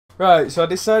Right, so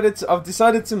I've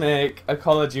decided to make a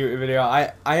Call of Duty video.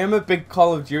 I am a big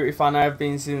Call of Duty fan. I have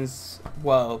been since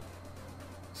I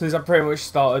pretty much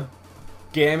started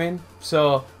gaming.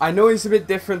 So I know it's a bit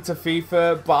different to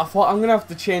FIFA, but I thought I'm gonna have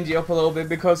to change it up a little bit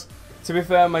because, to be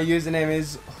fair, my username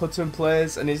is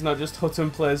HuttonPlays and it's not just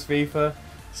HuttonPlays FIFA.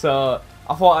 So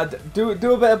I thought I'd do a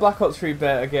bit of Black Ops 3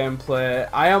 beta gameplay.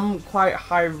 I am quite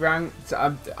high ranked.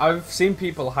 I've seen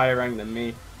people higher ranked than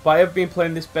me, but I have been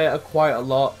playing this beta quite a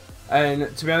lot.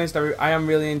 And to be honest, I am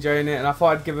really enjoying it, and I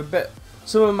thought I'd give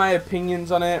some of my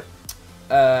opinions on it,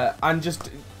 and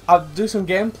I'll do some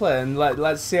gameplay and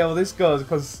let's see how this goes,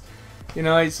 because you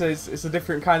know it's a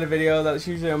different kind of video that's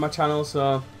usually on my channel.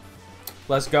 So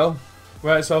let's go.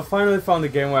 Right, so I finally found a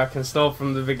game where I can start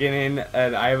from the beginning,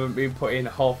 and I haven't been put in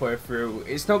halfway through.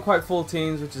 It's not quite full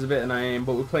teams, which is a bit annoying,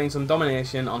 but we're playing some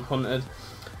domination on Hunted.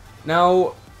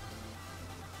 Now,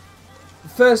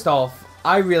 first off,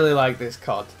 I really like this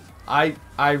COD. I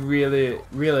really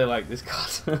like this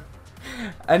COD.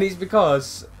 And it's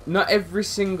because not every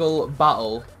single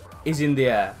battle is in the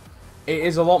air. It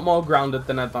is a lot more grounded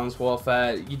than Advanced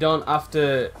Warfare. You don't have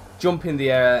to jump in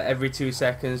the air every 2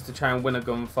 seconds to try and win a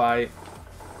gunfight.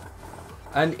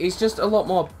 And it's just a lot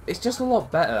more, it's just a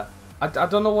lot better. I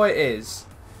don't know what it is.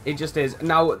 It just is.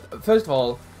 Now, first of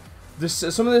all,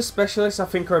 some of the specialists I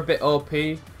think are a bit OP.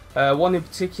 One in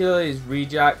particular is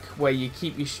Rejack, where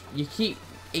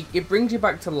it brings you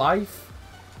back to life,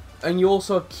 and you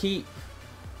also keep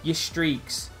your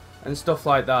streaks and stuff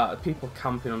like that. People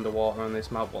camping underwater on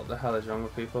this map. What the hell is wrong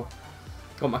with people?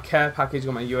 Got my care package,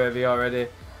 got my UAV already.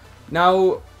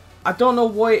 Now, I don't know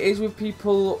what it is with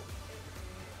people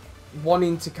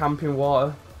wanting to camp in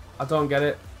water. I don't get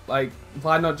it. Like,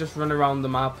 why not just run around the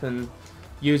map and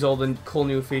use all the cool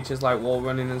new features like wall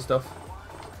running and stuff?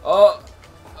 Oh!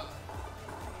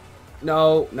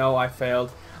 No, I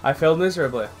failed. I failed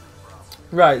miserably.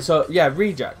 Right, so yeah,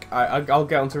 Rejack. I'll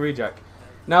get onto Rejack.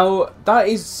 Now, that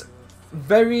is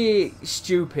very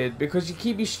stupid because you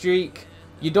keep your streak,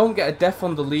 you don't get a death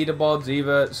on the leaderboards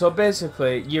either. So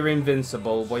basically, you're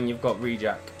invincible when you've got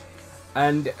Rejack.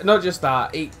 And not just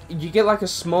that, you get like a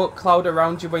smoke cloud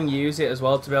around you when you use it as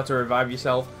well to be able to revive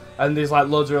yourself. And there's like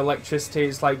loads of electricity,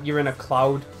 it's like you're in a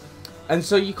cloud. And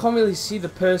so you can't really see the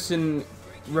person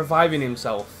reviving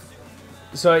himself.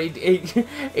 So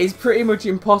it's pretty much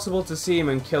impossible to see him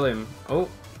and kill him. Oh,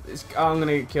 I'm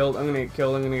gonna get killed, I'm gonna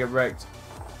get wrecked.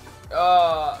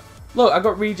 Look, I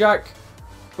got Rejack.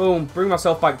 Boom, bring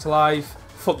myself back to life.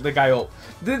 Fuck the guy up.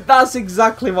 That's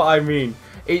exactly what I mean.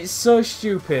 It's so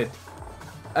stupid.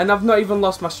 And I've not even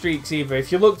lost my streaks either.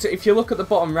 If you look at the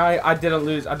bottom right, I didn't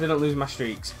lose my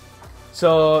streaks.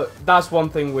 So that's one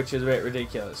thing which is a bit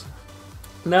ridiculous.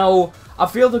 Now, I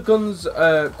feel the guns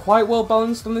are quite well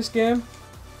balanced on this game,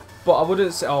 but I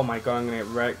wouldn't say, oh my god, I'm gonna get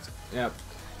wrecked. Yeah,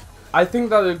 I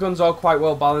think that the guns are quite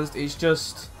well balanced. It's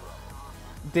just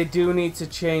they do need to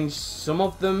change some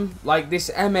of them. Like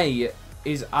this M8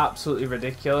 is absolutely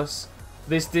ridiculous.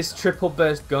 This triple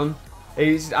burst gun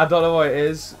is, I don't know what it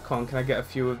is. Come on, can I get a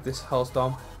few of this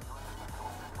Hellstorm?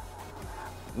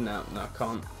 No, I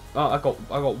can't. Oh, I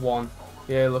got one.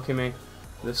 Yeah, look at me.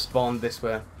 They've spawned this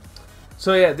way.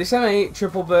 So yeah, this M8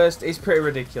 triple burst is pretty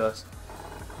ridiculous.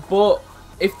 But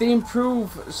if they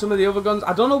improve some of the other guns,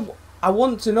 I don't know. I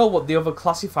want to know what the other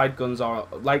classified guns are.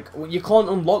 Like, you can't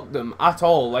unlock them at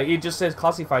all. Like, it just says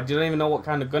classified. You don't even know what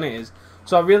kind of gun it is.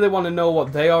 So I really want to know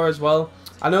what they are as well.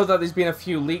 I know that there's been a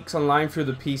few leaks online through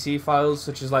the PC files,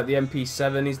 such as like the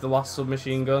MP7 is the last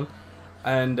submachine gun,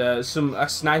 and a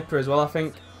sniper as well, I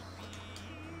think.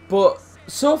 But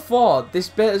so far, this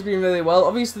beta has been really well.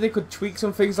 Obviously, they could tweak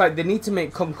some things, like they need to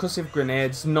make concussive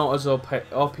grenades not as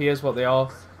OP as what they are,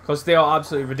 because they are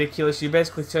absolutely ridiculous. You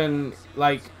basically turn,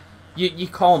 like, you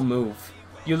can't move.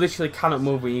 You literally cannot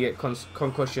move when you get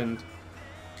concussioned.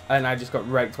 And I just got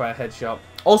wrecked by a headshot.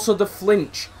 Also, the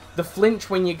flinch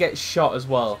when you get shot as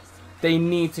well. They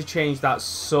need to change that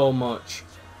so much.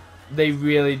 They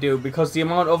really do, because the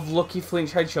amount of lucky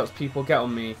flinch headshots people get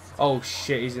on me. Oh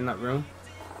shit, he's in that room.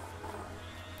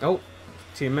 Oh,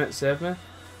 teammate saved me.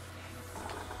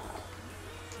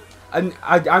 And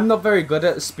I'm not very good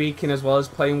at speaking as well as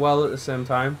playing well at the same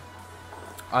time.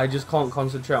 I just can't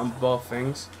concentrate on both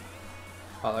things.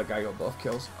 Oh, that guy got both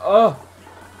kills. Oh,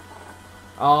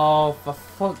 for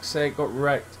fuck's sake, got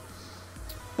wrecked.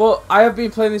 But I have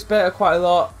been playing this beta quite a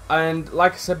lot, and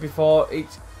like I said before,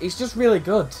 it's just really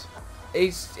good.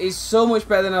 It's so much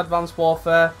better than Advanced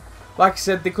Warfare. Like I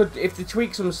said, if they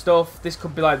tweak some stuff, this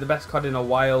could be like the best COD in a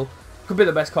while. Could be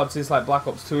the best COD since like Black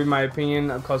Ops 2 in my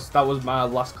opinion, because that was my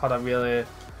last COD I really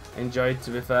enjoyed,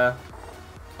 to be fair.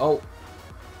 Oh,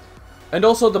 and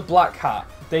also the black hat.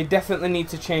 They definitely need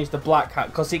to change the black hat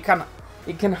because it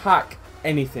can hack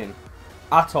anything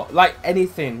at all, like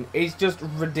anything. It's just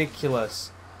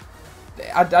ridiculous.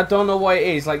 I don't know what it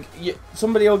is. Like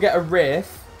somebody will get a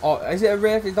wraith, or is it a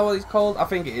wraith? Is that what it's called? I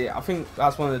think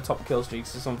that's one of the top kill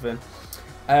streaks or something.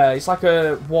 It's like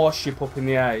a warship up in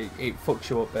the air. It fucks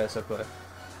you up basically,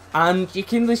 and you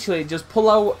can literally just pull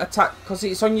out attack because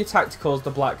it's on your tacticals.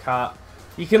 The black hat,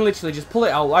 you can literally just pull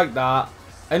it out like that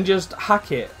and just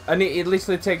hack it, and it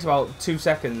literally takes about 2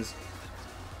 seconds.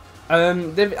 I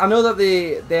know that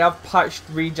they have patched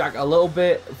rejack a little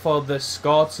bit for the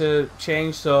score to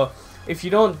change. So if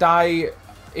you don't die,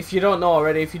 if you don't know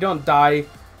already, if you don't die,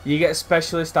 you get a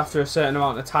specialist after a certain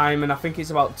amount of time, and I think it's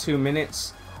about 2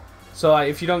 minutes. So like,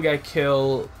 if you don't get a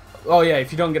kill, oh yeah,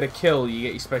 if you don't get a kill, you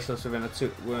get your specialist within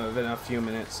a few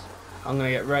minutes. I'm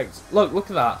gonna get wrecked. Look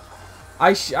at that.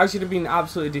 I should have been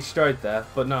absolutely destroyed there,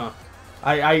 but no.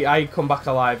 I come back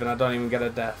alive and I don't even get a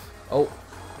death. Oh,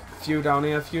 few down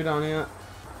here, few down here.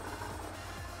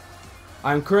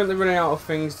 I'm currently running out of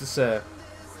things to say.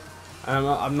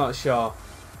 I'm not sure.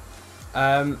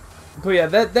 But yeah,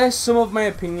 there's some of my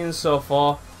opinions so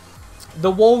far. The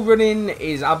wall running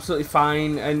is absolutely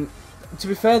fine, and to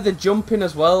be fair, the jumping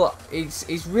as well,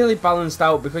 it's really balanced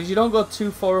out because you don't go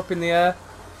too far up in the air.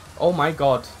 Oh my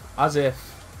god, as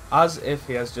if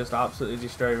he has just absolutely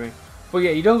destroyed me. But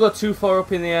yeah, you don't go too far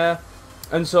up in the air,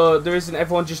 and so there isn't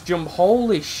everyone just jump.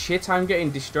 Holy shit, I'm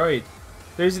getting destroyed.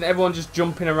 There isn't everyone just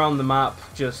jumping around the map,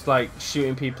 just like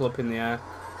shooting people up in the air.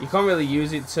 You can't really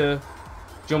use it to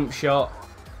jump shot.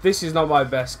 This is not my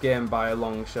best game by a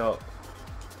long shot.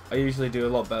 I usually do a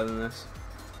lot better than this.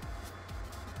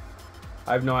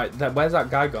 I have no idea. Where's that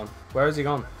guy gone? Where has he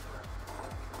gone?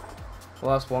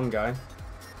 Well, that's one guy.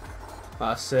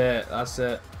 That's it. That's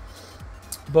it.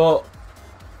 But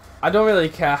I don't really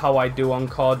care how I do on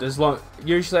COD. As long,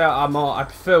 usually I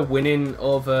prefer winning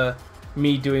over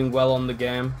me doing well on the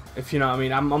game. If you know what I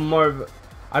mean. I'm more of.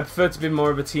 I prefer to be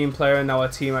more of a team player, and now our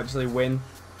team actually win.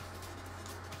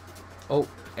 Oh,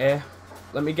 air.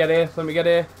 Let me get here. Let me get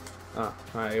here. Oh,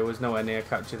 right. It was nowhere near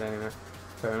captured anyway.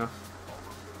 Fair enough.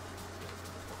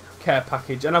 Care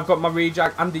package, and I've got my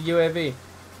rejack and the UAV.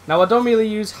 Now I don't really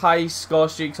use high score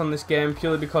streaks on this game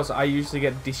purely because I usually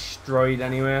get destroyed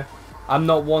anyway. I'm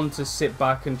not one to sit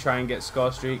back and try and get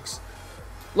score streaks.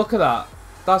 Look at that.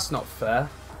 That's not fair.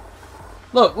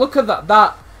 Look at that.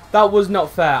 That was not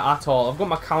fair at all. I've got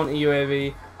my counter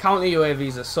UAV. Counter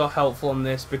UAVs are so helpful on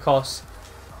this because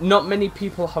not many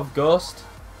people have Ghost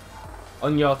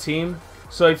on your team.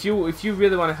 So if you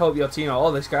really want to help your team out,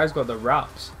 oh, this guy's got the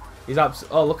wraps. He's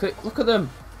oh, look at them.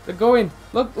 They're going.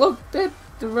 Look, they're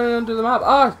running under the map.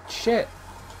 Ah, shit.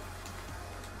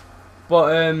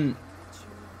 But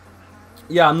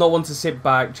yeah, I'm not one to sit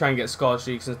back, try and get score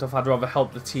streaks and stuff. I'd rather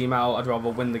help the team out. I'd rather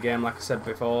win the game, like I said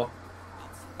before.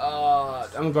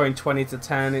 I'm going 20 to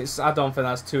 10. I don't think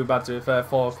that's too bad, to be fair.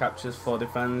 4 captures, 4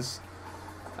 defends.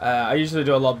 I usually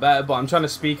do a lot better, but I'm trying to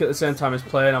speak at the same time as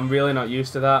play, and I'm really not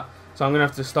used to that. So I'm gonna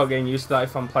have to start getting used to that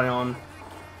if I'm playing on.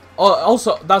 Oh,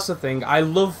 also, that's the thing. I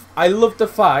love the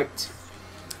fact,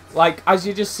 like as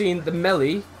you just seen, the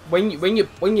melee when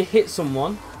you hit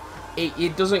someone,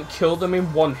 it doesn't kill them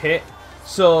in one hit.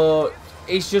 So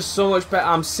it's just so much better.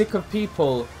 I'm sick of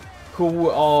people who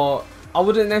are, I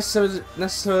wouldn't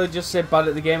necessarily just say bad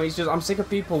at the game. It's just I'm sick of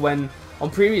people when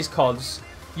on previous CODs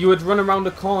you would run around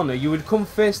a corner, you would come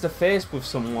face to face with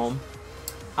someone,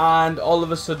 and all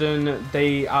of a sudden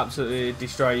they absolutely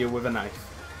destroy you with a knife.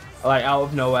 Like out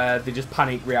of nowhere, they just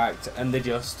panic react and they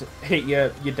just hit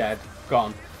you. You're dead,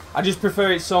 gone. I just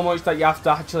prefer it so much that you have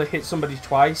to actually hit somebody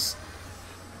twice.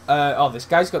 Oh, this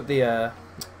guy's got the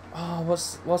oh,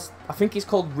 what's I think he's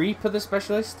called Reaper, the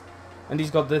specialist, and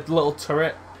he's got the little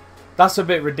turret. That's a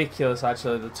bit ridiculous,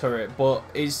 actually, the turret, but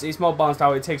it's more balanced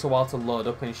out. It takes a while to load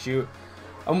up and shoot.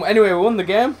 Anyway, we won the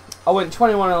game. I went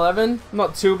 21-11.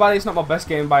 Not too bad. It's not my best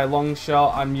game by a long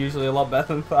shot. I'm usually a lot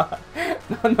better than that.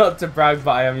 Not to brag,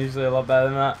 but I am usually a lot better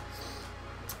than that.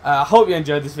 I hope you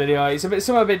enjoyed this video. It's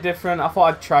something a bit different. I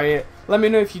thought I'd try it. Let me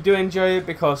know if you do enjoy it,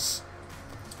 because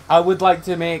I would like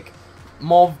to make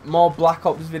more Black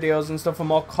Ops videos and stuff, and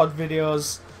more COD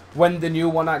videos when the new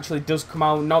one actually does come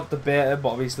out. Not the beta, but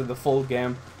obviously the full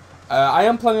game. I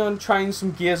am planning on trying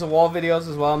some Gears of War videos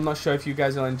as well. I'm not sure if you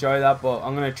guys will enjoy that, but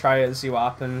I'm going to try it and see what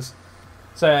happens.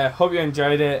 So yeah, hope you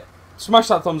enjoyed it. Smash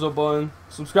that thumbs up button.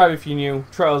 Subscribe if you're new.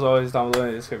 Trails always down below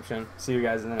in the description. See you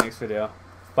guys in the next video.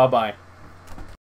 Bye bye.